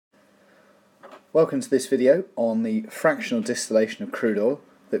Welcome to this video on the fractional distillation of crude oil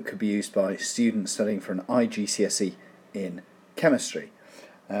that could be used by students studying for an IGCSE in chemistry.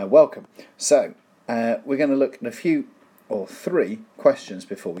 Welcome. So, we're going to look at a few or three questions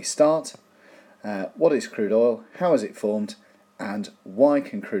before we start. What is crude oil? How is it formed? And why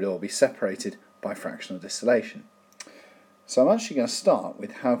can crude oil be separated by fractional distillation? So I'm actually going to start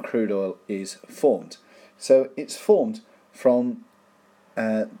with how crude oil is formed. So it's formed from,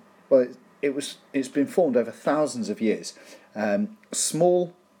 it's been formed over thousands of years.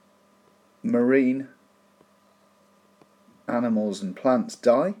 Small marine animals and plants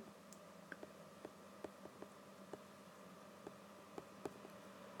die.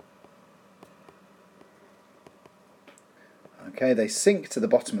 Okay, they sink to the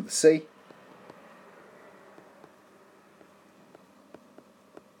bottom of the sea.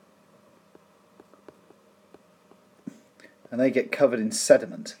 And they get covered in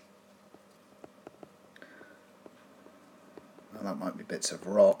sediment. And that might be bits of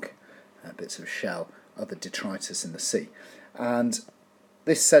rock, bits of shell, other detritus in the sea. And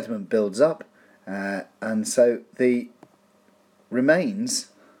this sediment builds up, and so the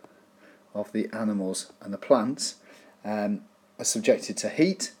remains of the animals and the plants are subjected to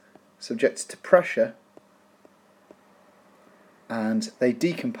heat, subjected to pressure, and they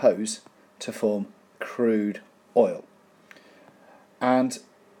decompose to form crude oil. And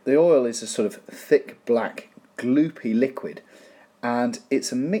the oil is a sort of thick, black, gloopy liquid, and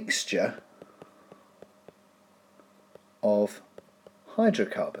it's a mixture of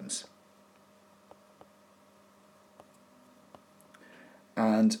hydrocarbons.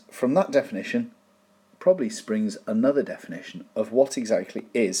 And from that definition probably springs another definition of what exactly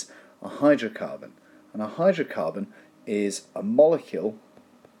is a hydrocarbon. And a hydrocarbon is a molecule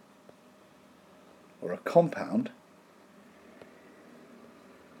or a compound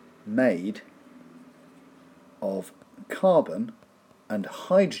made of carbon and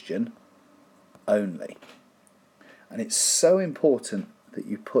hydrogen only. And it's so important that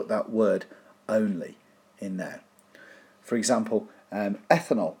you put that word only in there. For example,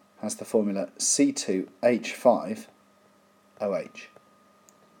 ethanol has the formula C2H5OH.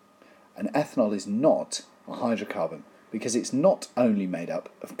 And ethanol is not a hydrocarbon because it's not only made up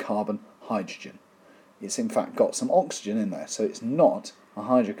of carbon, hydrogen. It's in fact got some oxygen in there, so it's not a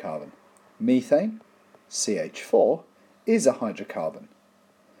hydrocarbon. Methane, CH4, is a hydrocarbon,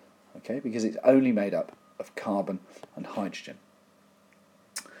 okay, because it's only made up of carbon and hydrogen.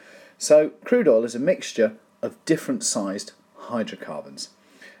 So crude oil is a mixture of different sized hydrocarbons,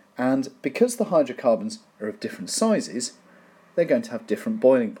 and because the hydrocarbons are of different sizes, they're going to have different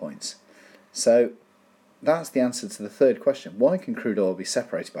boiling points. So that's the answer to the third question. Why can crude oil be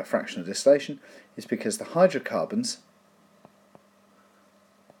separated by fractional distillation? It's because the hydrocarbons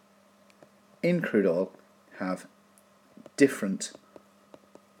in crude oil have different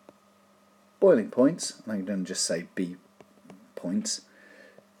boiling points, and I'm going to just say B points,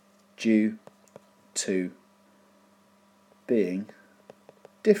 due to being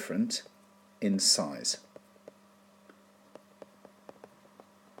different in size.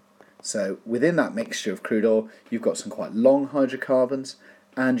 So within that mixture of crude oil, you've got some quite long hydrocarbons,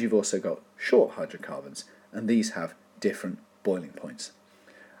 and you've also got short hydrocarbons, and these have different boiling points.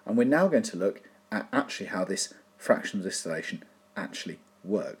 And we're now going to look at actually how this fractional distillation actually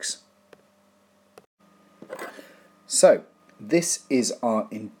works. So this is our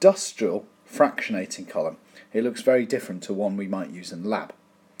industrial fractionating column. It looks very different to one we might use in the lab.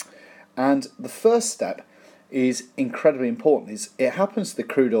 And the first step is incredibly important. It happens to the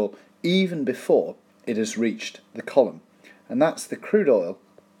crude oil even before it has reached the column. And that's the crude oil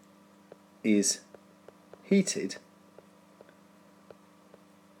is heated,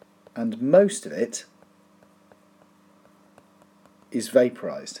 and most of it is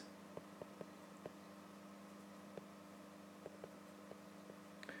vaporized.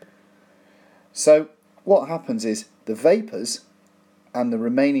 So what happens is the vapors and the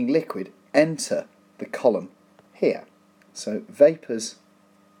remaining liquid enter the column here. So vapors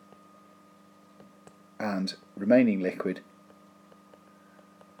and remaining liquid,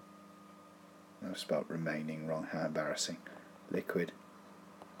 I've spelled remaining wrong, how embarrassing, liquid,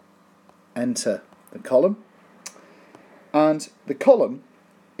 enter the column, and the column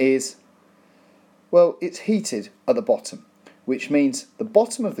is, well, it's heated at the bottom, which means the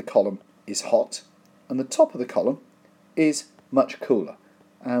bottom of the column is hot and the top of the column is much cooler.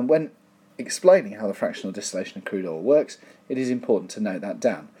 And when explaining how the fractional distillation of crude oil works, it is important to note that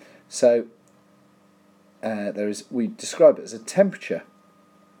down. So we describe it as a temperature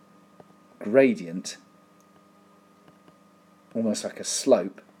gradient, almost like a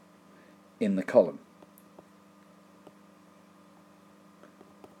slope, in the column.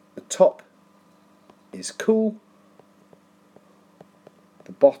 The top is cool,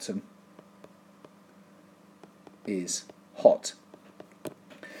 the bottom is hot.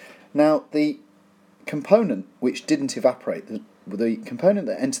 Now the component which didn't evaporate, the component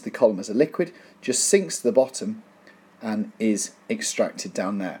that entered the column as a liquid, just sinks to the bottom and is extracted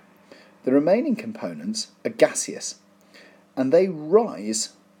down there. The remaining components are gaseous and they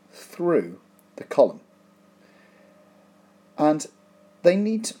rise through the column. And they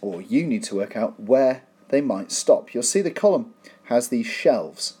need, or you need to work out where they might stop. You'll see the column has these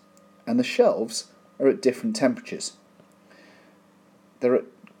shelves, and the shelves are at different temperatures. They're at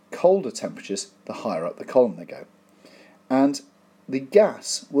colder temperatures the higher up the column they go. And the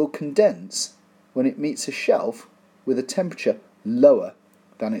gas will condense when it meets a shelf with a temperature lower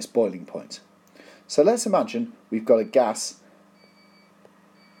than its boiling point. So let's imagine we've got a gas,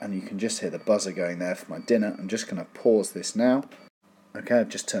 and you can just hear the buzzer going there for my dinner. I'm just going to pause this now. Okay, I've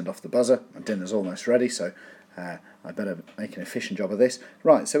just turned off the buzzer. My dinner's almost ready, so I better make an efficient job of this.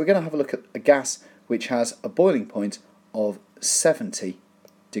 Right, so we're going to have a look at a gas which has a boiling point of 70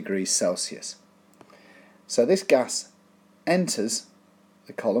 degrees Celsius. So this gas enters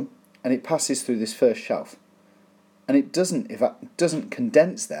the column and it passes through this first shelf. And it doesn't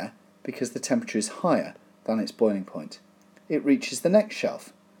condense there because the temperature is higher than its boiling point. It reaches the next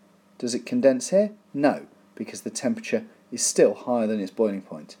shelf. Does it condense here? No, because the temperature is still higher than its boiling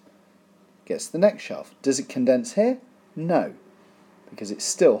point. Gets to the next shelf. Does it condense here? No, because it's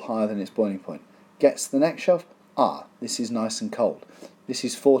still higher than its boiling point. Gets to the next shelf. This is nice and cold. This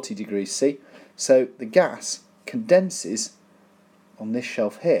is 40 degrees C. So the gas condenses on this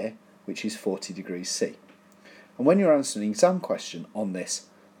shelf here, which is 40 degrees C. And when you're answering an exam question on this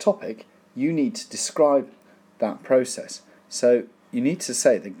topic, you need to describe that process. So you need to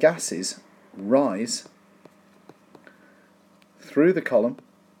say the gases rise through the column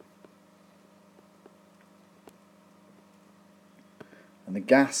and the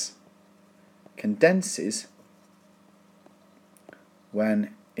gas condenses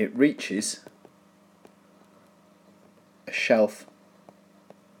when it reaches a shelf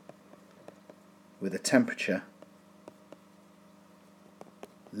with a temperature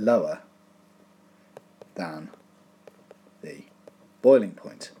lower than the boiling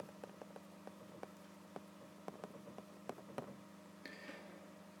point.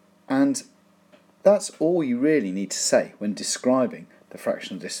 And that's all you really need to say when describing the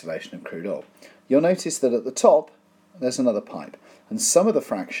fractional distillation of crude oil. You'll notice that at the top there's another pipe, and some of the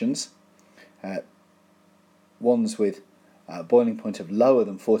fractions, ones with a boiling point of lower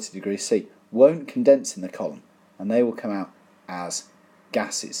than 40 degrees C, won't condense in the column and they will come out as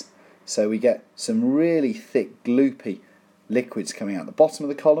gases. So we get some really thick, gloopy liquids coming out the bottom of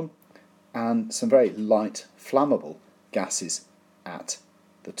the column and some very light, flammable gases at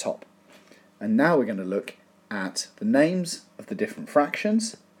the top. And now we're going to look at the names of the different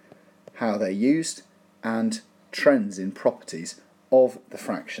fractions, how they're used, and trends in properties of the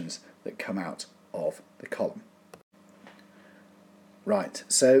fractions that come out of the column. Right,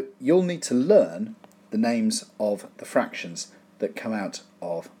 so you'll need to learn the names of the fractions that come out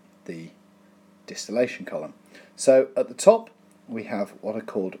of the distillation column. So at the top we have what are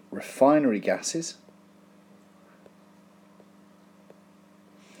called refinery gases.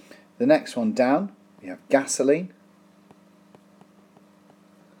 The next one down we have gasoline.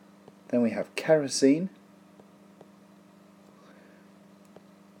 Then we have kerosene.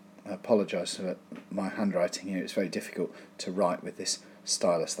 I apologise for my handwriting here, it's very difficult to write with this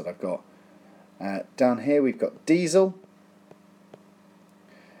stylus that I've got. Down here we've got diesel.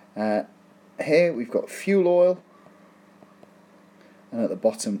 Here we've got fuel oil. And at the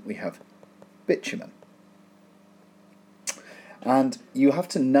bottom we have bitumen. And you have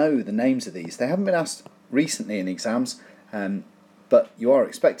to know the names of these. They haven't been asked recently in exams, but you are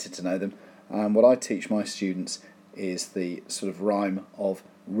expected to know them. And what I teach my students is the sort of rhyme of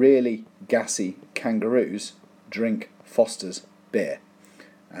really gassy kangaroos drink Foster's beer,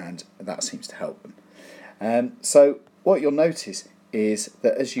 and that seems to help them. So what you'll notice is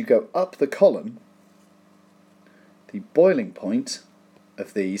that as you go up the column, the boiling point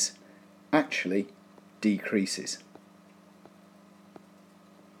of these actually decreases.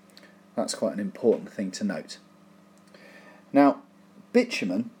 That's quite an important thing to note. Now,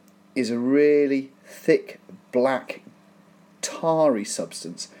 bitumen is a really thick, black, tarry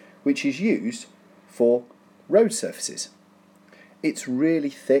substance which is used for road surfaces. It's really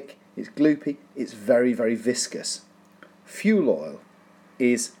thick, it's gloopy, it's very, very viscous. Fuel oil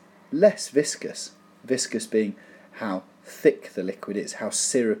is less viscous, viscous being how thick the liquid is, how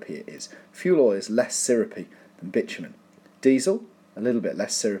syrupy it is. Fuel oil is less syrupy than bitumen. Diesel, a little bit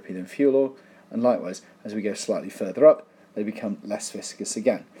less syrupy than fuel oil, and likewise, as we go slightly further up, they become less viscous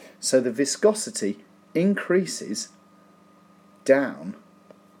again. So the viscosity increases down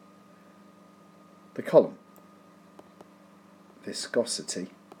the column. Viscosity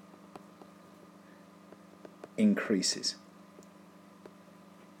increases.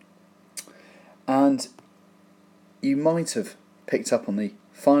 And you might have picked up on the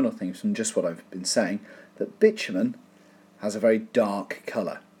final things from just what I've been saying, that bitumen has a very dark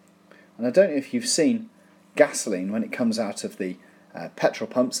colour. And I don't know if you've seen gasoline when it comes out of the petrol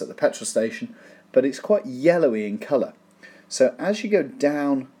pumps at the petrol station, but it's quite yellowy in colour. So as you go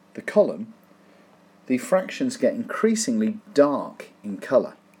down the column, the fractions get increasingly dark in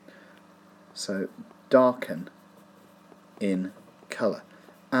colour. So darken in colour.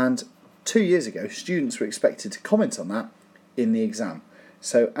 And 2 years ago, students were expected to comment on that in the exam.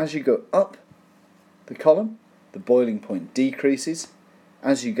 So as you go up the column, the boiling point decreases.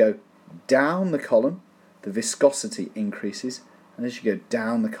 As you go down the column, the viscosity increases. And as you go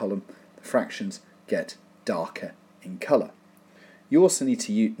down the column, the fractions get darker in colour. You also need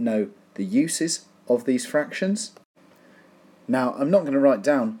to know the uses of these fractions. Now, I'm not going to write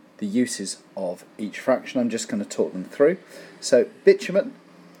down the uses of each fraction, I'm just going to talk them through. So bitumen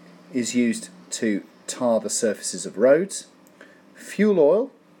is used to tar the surfaces of roads. Fuel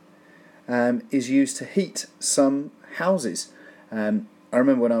oil is used to heat some houses. I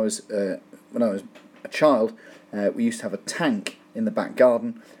remember when I was a child, we used to have a tank in the back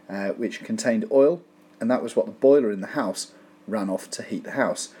garden which contained oil, and that was what the boiler in the house ran off to heat the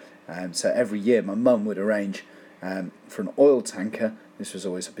house. So every year my mum would arrange for an oil tanker, this was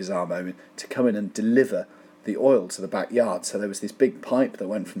always a bizarre moment, to come in and deliver the oil to the backyard. So there was this big pipe that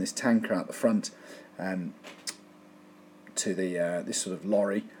went from this tanker out the front to this sort of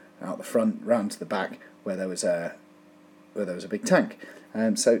lorry out the front, round to the back where there was a big tank.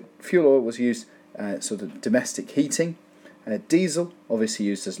 So fuel oil was used sort of domestic heating. Diesel obviously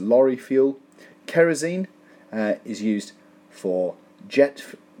used as lorry fuel. Kerosene is used for jet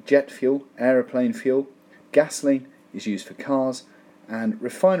fuel, aeroplane fuel. Gasoline is used for cars, and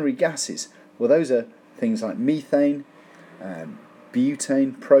refinery gases, well, those are things like methane,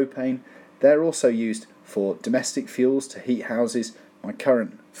 butane, propane. They're also used for domestic fuels to heat houses. My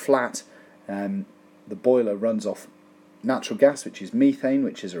current flat, the boiler runs off natural gas, which is methane,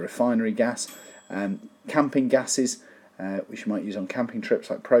 which is a refinery gas. Camping gases, which you might use on camping trips,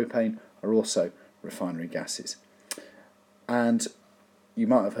 like propane, are also refinery gases. And you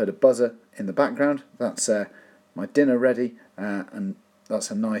might have heard a buzzer in the background. That's my dinner ready, and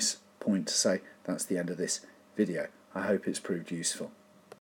that's a nice point to say that's the end of this video. I hope it's proved useful.